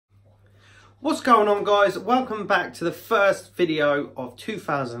What's going on, guys? Welcome back to the first video of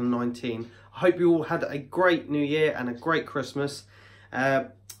 2019. I hope you all had a great new year and a great Christmas.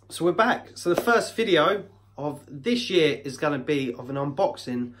 So we're back. So the first video of this year is going to be of an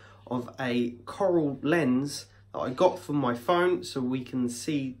unboxing of a coral lens that I got from my phone so we can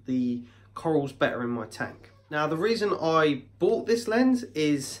see the corals better in my tank. Now, the reason I bought this lens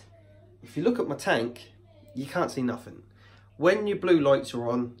is if you look at my tank, you can't see nothing. When your blue lights are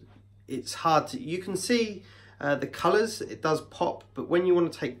on, it's hard to, you can see the colours, it does pop, but when you want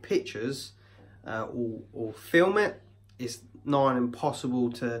to take pictures or film it, it's nigh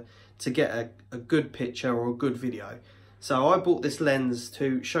impossible to get a good picture or a good video. So I bought this lens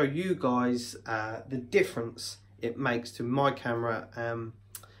to show you guys the difference it makes to my camera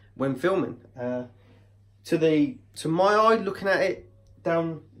when filming. To my eye, looking at it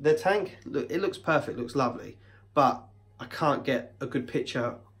down the tank, look, it looks perfect, looks lovely, but I can't get a good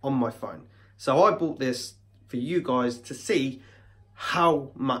picture on my phone. So I bought this for you guys to see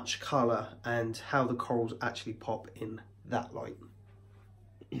how much colour and how the corals actually pop in that light.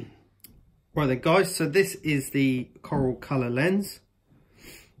 Right then, guys, so this is the coral colour lens.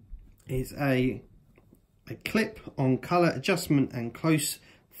 It's a clip on colour adjustment and close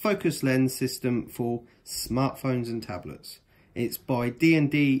focus lens system for smartphones and tablets. It's by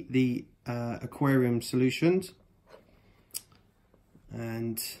D&D, the Aquarium Solutions.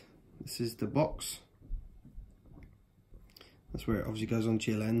 And this is the box. That's where it obviously goes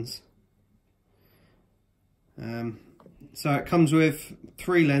onto your lens. So it comes with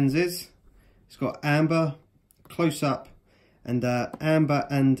 3 lenses. It's got amber, close up, and amber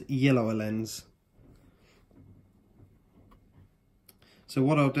and yellower lens. So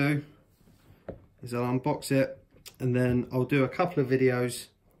what I'll do is I'll unbox it, and then I'll do a couple of videos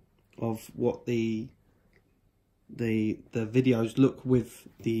of what the videos look with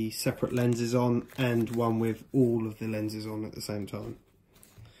the separate lenses on, and one with all of the lenses on at the same time.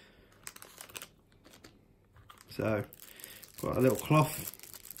 So got a little cloth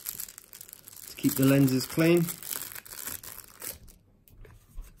to keep the lenses clean.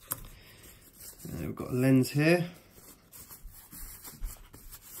 And we've got a lens here.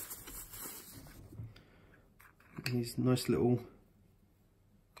 These nice little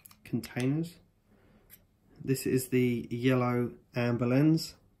containers. This is the yellow amber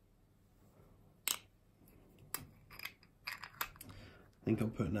lens. I think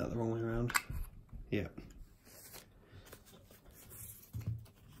I'm putting that the wrong way around. Yeah.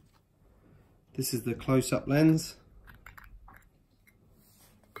 This is the close-up lens.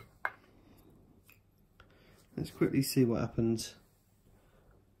 Let's quickly see what happens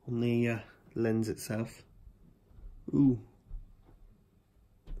on the lens itself. Ooh.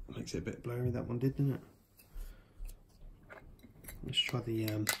 Makes it a bit blurry, that one did, didn't it? Let's try the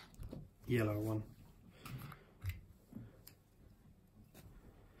yellow one.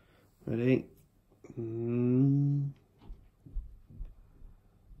 Ready?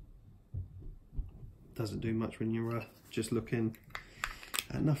 Doesn't do much when you're just looking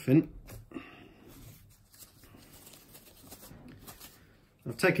at nothing.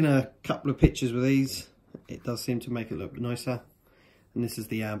 I've taken a couple of pictures with these. It does seem to make it look nicer. And this is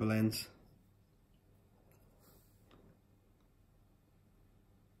the amber lens.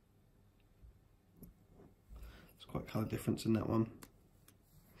 Quite colour difference in that one.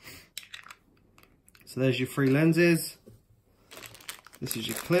 So there's your 3 lenses. This is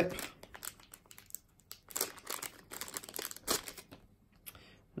your clip.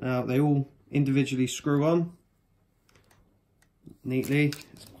 Now they all individually screw on neatly.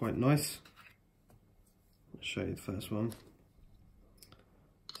 It's quite nice. I'll show you the first one.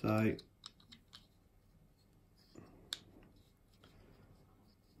 So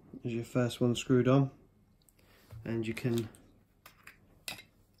there's your first one screwed on. And you can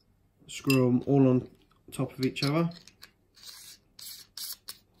screw them all on top of each other,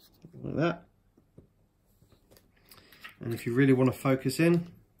 like that. And if you really want to focus in,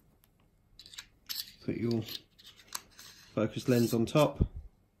 put your focus lens on top.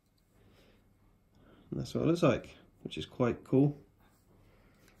 And that's what it looks like, which is quite cool.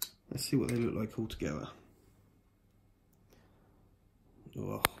 Let's see what they look like all together.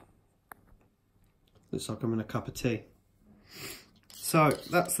 Oh. Looks like I'm in a cup of tea. So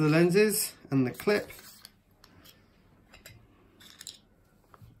that's the lenses and the clip.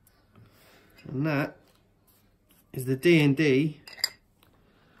 And that is the D&D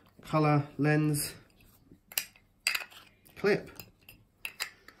colour lens clip,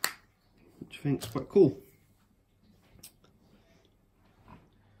 which I think is quite cool.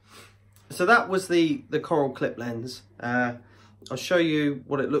 So that was the coral clip lens. I'll show you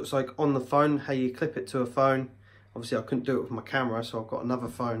what it looks like on the phone, how you clip it to a phone. Obviously I couldn't do it with my camera, so I've got another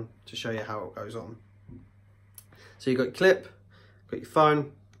phone to show you how it goes on. So you've got your clip, got your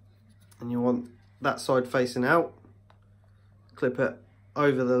phone, and you want that side facing out. Clip it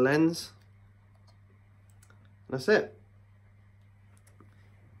over the lens. That's it.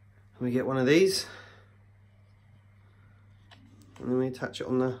 And we get one of these. And then we attach it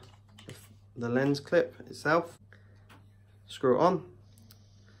on the lens clip itself. Screw it on.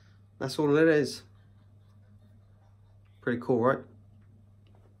 That's all it is. Pretty cool, right?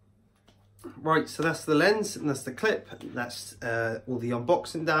 Right, so that's the lens and that's the clip. That's all the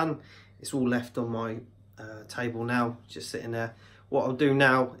unboxing done. It's all left on my table now, just sitting there. What I'll do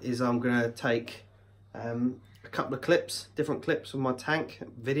now is I'm going to take a couple of clips, different clips of my tank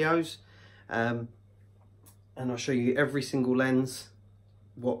videos, and I'll show you every single lens,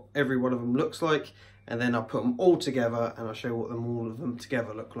 what every one of them looks like, and then I'll put them all together and I'll show you what all of them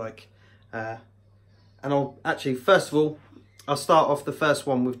together look like. And I'll actually, first of all, I'll start off the first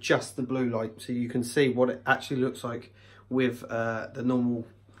one with just the blue light so you can see what it actually looks like with the normal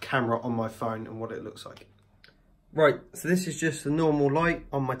camera on my phone and what it looks like. Right, so this is just the normal light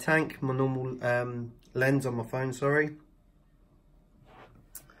on my tank, my normal lens on my phone, sorry.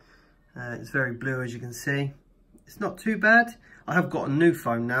 It's very blue, as you can see. It's not too bad. I have got a new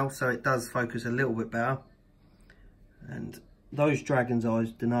phone now, so it does focus a little bit better. And those dragon's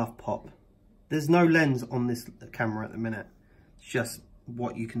eyes do not pop. There's no lens on this camera at the minute. It's just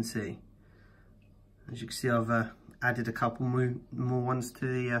what you can see. As you can see, I've added a couple more ones to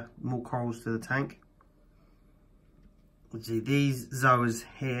the, more corals to the tank. See, these zoas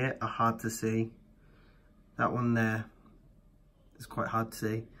here are hard to see. That one there is quite hard to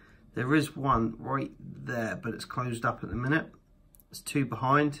see. There is one right there, but it's closed up at the minute. There's two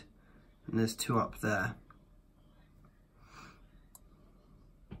behind, and there's two up there.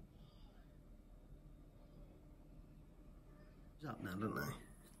 Up now, don't they?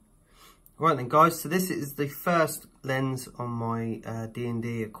 Right then, guys, so this is the first lens on my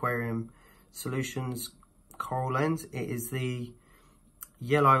D&D Aquarium Solutions coral lens. It is the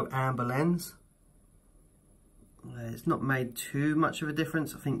yellow amber lens. It's not made too much of a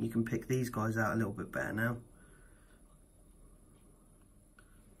difference. I think you can pick these guys out a little bit better now.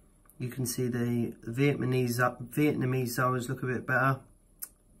 You can see the Vietnamese zoas look a bit better.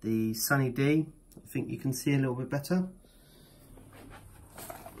 The Sunny D, I think you can see a little bit better.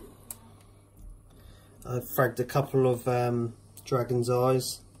 I've fragged a couple of dragon's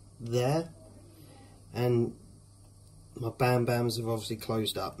eyes there, and my Bam Bams have obviously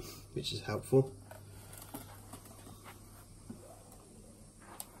closed up, which is helpful.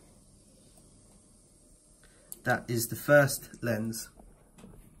 That is the first lens.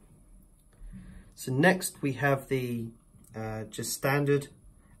 So next we have the just standard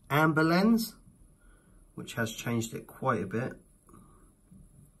amber lens, which has changed it quite a bit.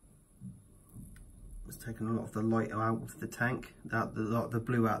 It's taken a lot of the light out of the tank, the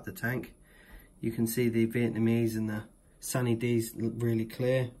blue out of the tank. You can see the Vietnamese and the Sunny D's really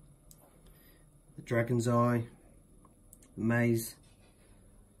clear. The dragon's eye, the maize,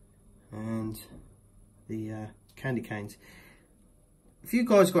 and the candy canes. If you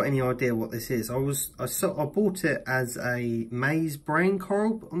guys got any idea what this is, I bought it as a maize brain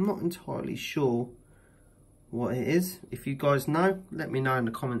coral, but I'm not entirely sure what it is. If you guys know, let me know in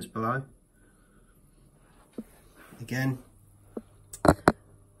the comments below. Again,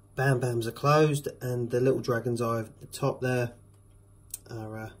 Bam Bams are closed, and the little dragon's eye at the top there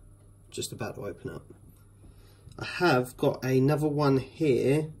are just about to open up. I have got another one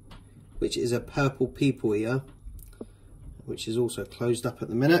here, which is a purple people ear, which is also closed up at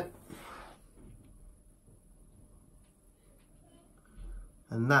the minute.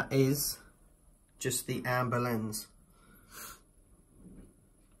 And that is just the amber lens.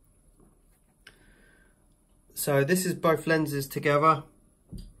 So this is both lenses together.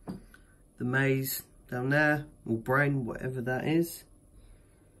 The maize down there, or brain, whatever that is.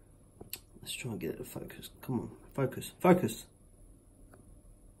 Let's try and get it to focus. Come on, focus, focus.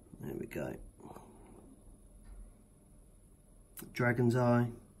 There we go. Dragon's eye,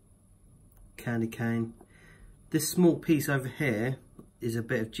 candy cane. This small piece over here is a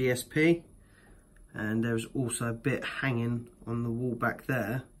bit of GSP, and there's also a bit hanging on the wall back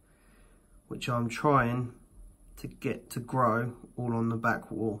there, which I'm trying to get to grow all on the back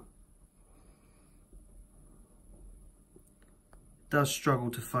wall. It does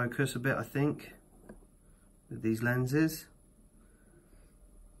struggle to focus a bit, I think, with these lenses.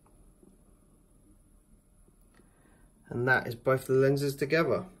 And that is both the lenses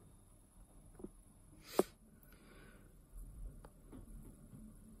together.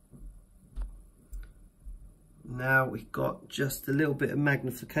 Now we've got just a little bit of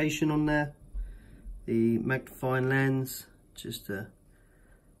magnification on there, the magnifying lens, just to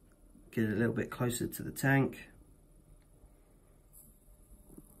get it a little bit closer to the tank.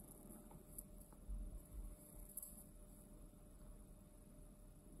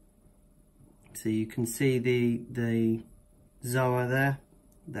 So you can see the Zoa there,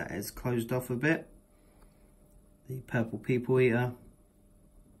 that is closed off a bit, the purple people eater,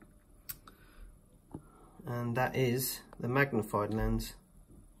 and that is the magnified lens.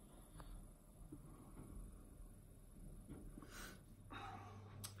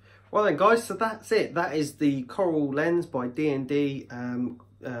 Well then guys, so that's it. That is the coral lens by D&D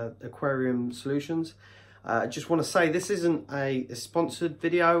Aquarium Solutions. I just want to say this isn't a sponsored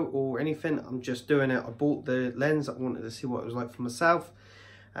video or anything. I'm just doing it. I bought the lens. I wanted to see what it was like for myself.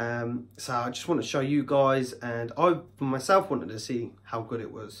 So I just want to show you guys, and I for myself wanted to see how good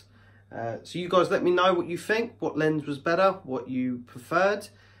it was. So you guys let me know what you think, what lens was better, what you preferred.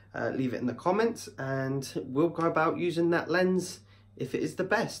 Leave it in the comments and we'll go about using that lens if it is the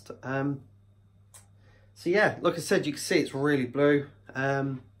best. So yeah, like I said, you can see it's really blue.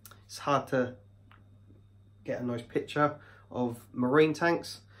 It's hard to get a nice picture of marine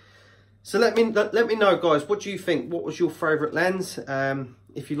tanks. So let me know guys, what do you think? What was your favorite lens?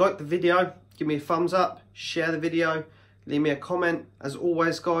 If you liked the video, give me a thumbs up, share the video, leave me a comment. As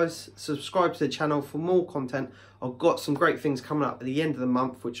always guys, subscribe to the channel for more content. I've got some great things coming up at the end of the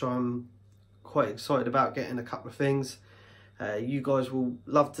month, which I'm quite excited about, getting a couple of things. You guys will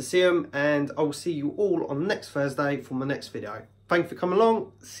love to see them, and I will see you all on next Thursday for my next video. Thanks for coming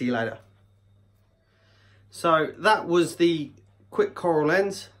along. See you later. So that was the quick coral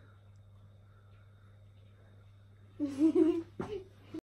lens.